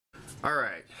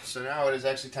Alright, so now it is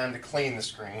actually time to clean the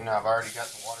screen. I've already got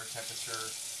the water temperature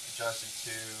adjusted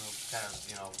to kind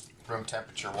of, room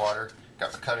temperature water.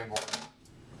 Got the cutting board,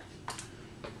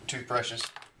 toothbrushes,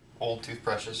 old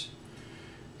toothbrushes,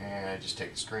 and I just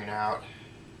take the screen out.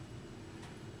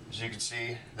 As you can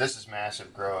see, this is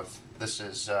massive growth. This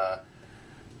is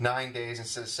 9 days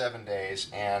instead of 7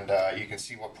 days, and you can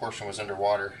see what portion was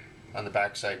underwater on the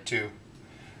back side too.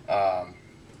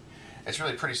 It's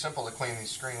really pretty simple to clean these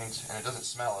screens, and it doesn't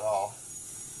smell at all.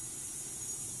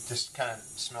 Just kind of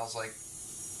smells like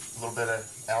a little bit of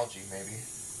algae maybe,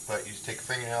 but you just take your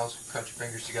fingernails, crunch your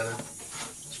fingers together.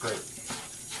 It's great.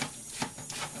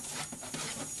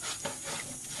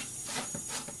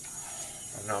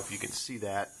 I don't know if you can see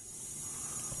that.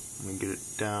 Let me get it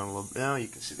down a little bit. No, you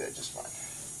can see that just fine.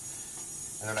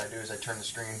 And then what I do is I turn the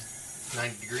screen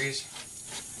 90 degrees,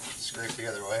 scrape the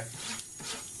other way.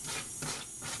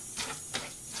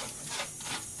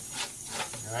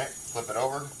 Alright, flip it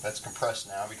over. That's compressed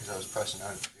now because I was pressing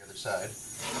on the other side.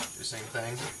 Do the same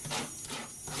thing.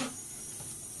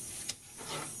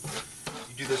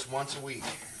 You do this once a week,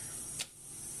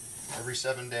 every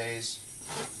 7 days.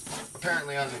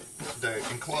 Apparently on the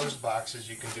enclosed boxes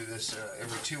you can do this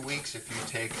every 2 weeks if you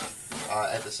take,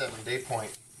 at the 7-day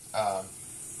point,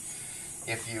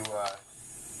 if you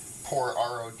pour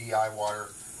RODI water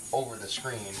over the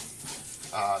screen,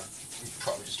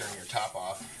 probably just turning your top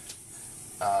off,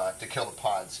 to kill the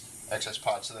pods, excess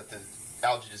pods, so that the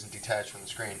algae doesn't detach from the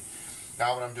screen.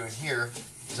 Now what I'm doing here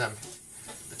is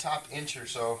the top inch or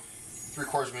so,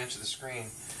 3/4 of an inch of the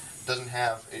screen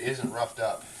isn't roughed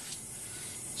up,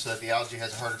 so that the algae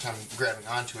has a harder time grabbing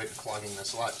onto it and clogging the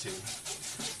slot tube.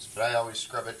 But I always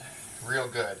scrub it real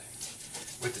good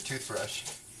with the toothbrush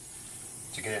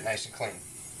to get it nice and clean.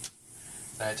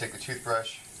 Then I take the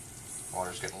toothbrush,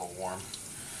 water's getting a little warm,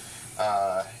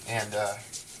 and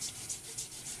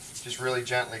just really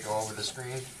gently go over the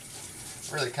screen.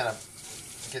 Really kind of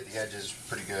get the edges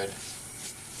pretty good.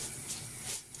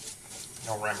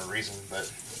 No rhyme or reason,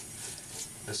 but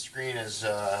the screen is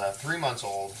 3 months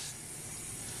old.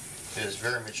 It is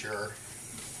very mature.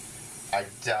 I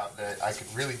doubt that I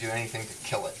could really do anything to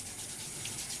kill it.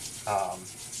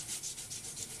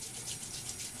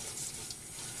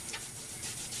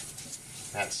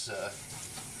 That's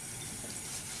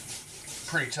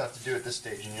pretty tough to do at this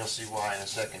stage, and you'll see why in a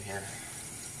second here.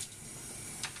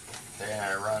 Okay, and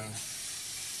I run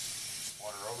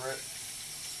water over it.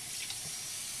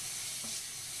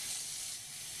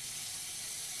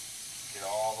 Get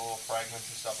all the little fragments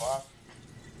and stuff off.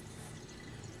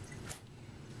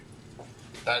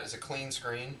 That is a clean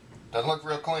screen. Doesn't look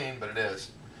real clean, but it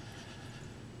is.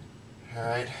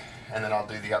 Alright, and then I'll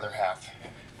do the other half.